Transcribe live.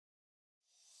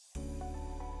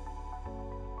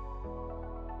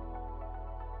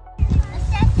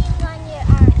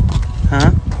Huh?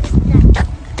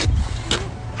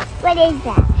 What is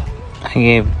that? I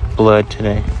gave blood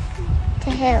today.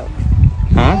 To who?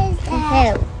 Huh? To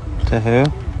who? To who?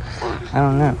 I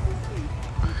don't know.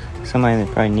 Somebody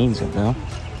that probably needs it though.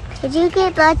 Did you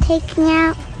get blood taken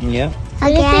out? Yep.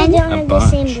 Again? They don't have the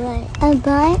same blood. A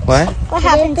blood? What? What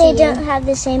happened to They you? don't have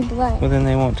the same blood. Well, then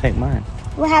they won't take mine.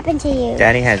 What happened to you?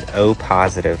 Daddy has O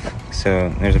positive, so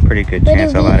there's a pretty good What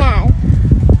chance do a we lot have? of.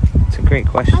 It's a great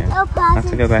question. What's O I'll have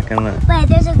to go back and look. Wait,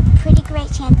 there's a pretty great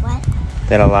chance what?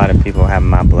 That a lot of people have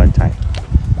my blood type.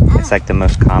 It's like the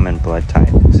most common blood type,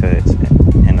 so it's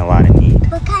in a lot of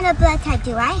need. What kind of blood type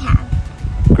do I have?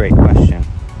 Great question.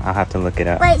 I'll have to look it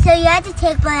up. Wait, so you had to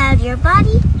take blood out of your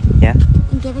body? Yeah.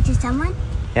 And give it to someone?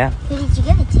 Yeah. Who did you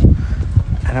give it to?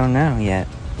 I don't know yet.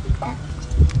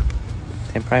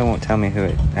 They probably won't tell me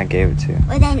who I gave it to.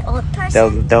 Was that an old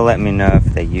person? They'll let me know if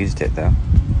they used it though,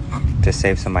 to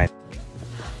save somebody.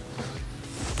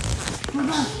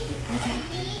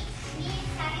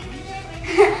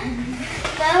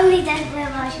 Only does blue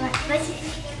wash one.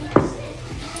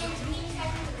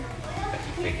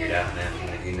 Figured out now.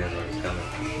 He knows where it's coming.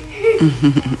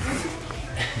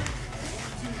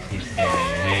 He's standing in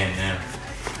your hand now.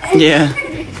 Yeah.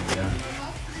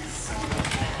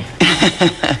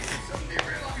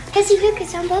 Because you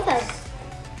focus on both of us.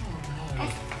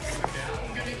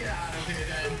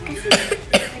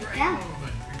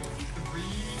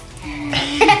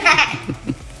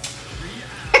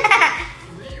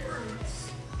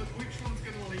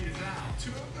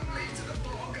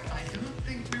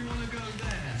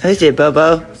 Who's it,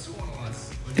 Bobo?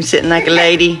 You're sitting like a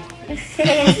lady.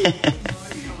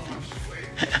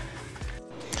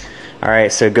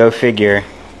 Alright, so go figure.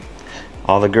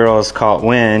 All the girls caught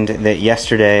wind that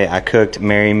yesterday I cooked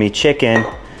Marry Me chicken.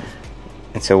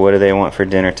 And so what do they want for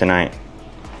dinner tonight?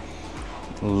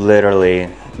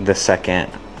 Literally the second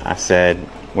I said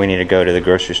we need to go to the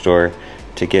grocery store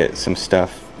to get some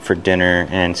stuff for dinner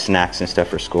and snacks and stuff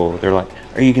for school, they're like,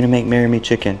 are you gonna make Marry Me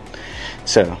chicken?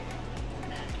 So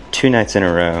 2 nights in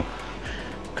a row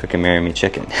cooking Marry Me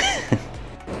chicken.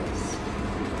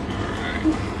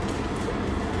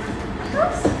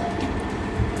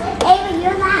 Ava,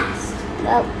 you're last.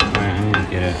 Oh. Alright, I need to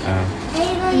get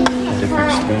a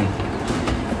different spoon.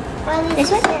 This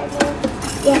one?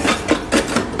 Yes.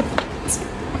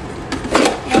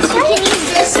 This one? You can use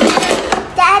this.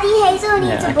 Daddy, Hazel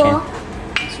needs a bowl.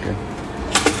 That's good.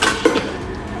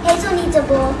 Hazel needs a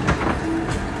bowl.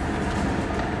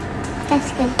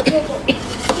 That's good.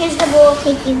 Here's the bowl.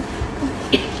 Thank you.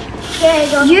 Here you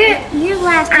go. You're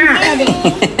last. You got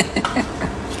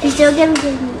it. You're still gonna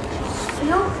give me.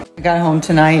 No. I got home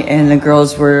tonight and the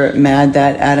girls were mad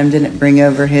that Adam didn't bring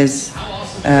over his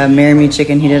Marry Me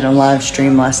chicken. He did a live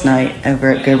stream last night over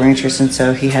at Good Ranchers, and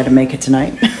so he had to make it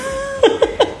tonight.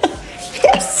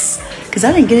 Yes, because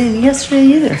I didn't get any yesterday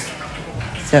either.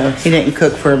 So he didn't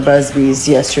cook for Busby's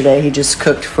yesterday. He just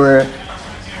cooked for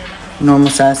a normal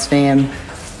size fam.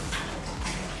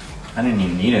 I didn't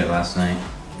even eat it last night.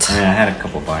 I mean, I had a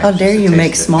couple bites. How dare just to you taste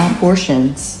make it. small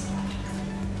portions?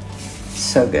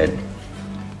 So good.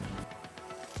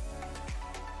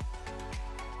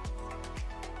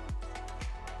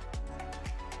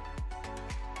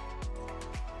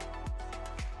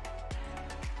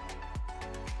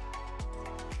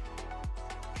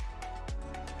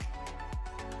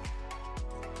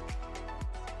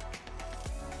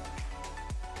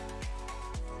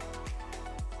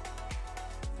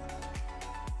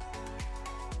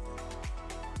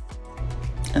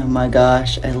 Oh my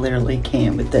gosh, I literally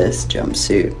can't with this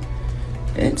jumpsuit.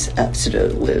 It's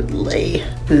absolutely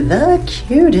the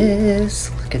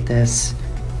cutest. Look at this.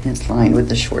 It's lined with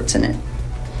the shorts in it.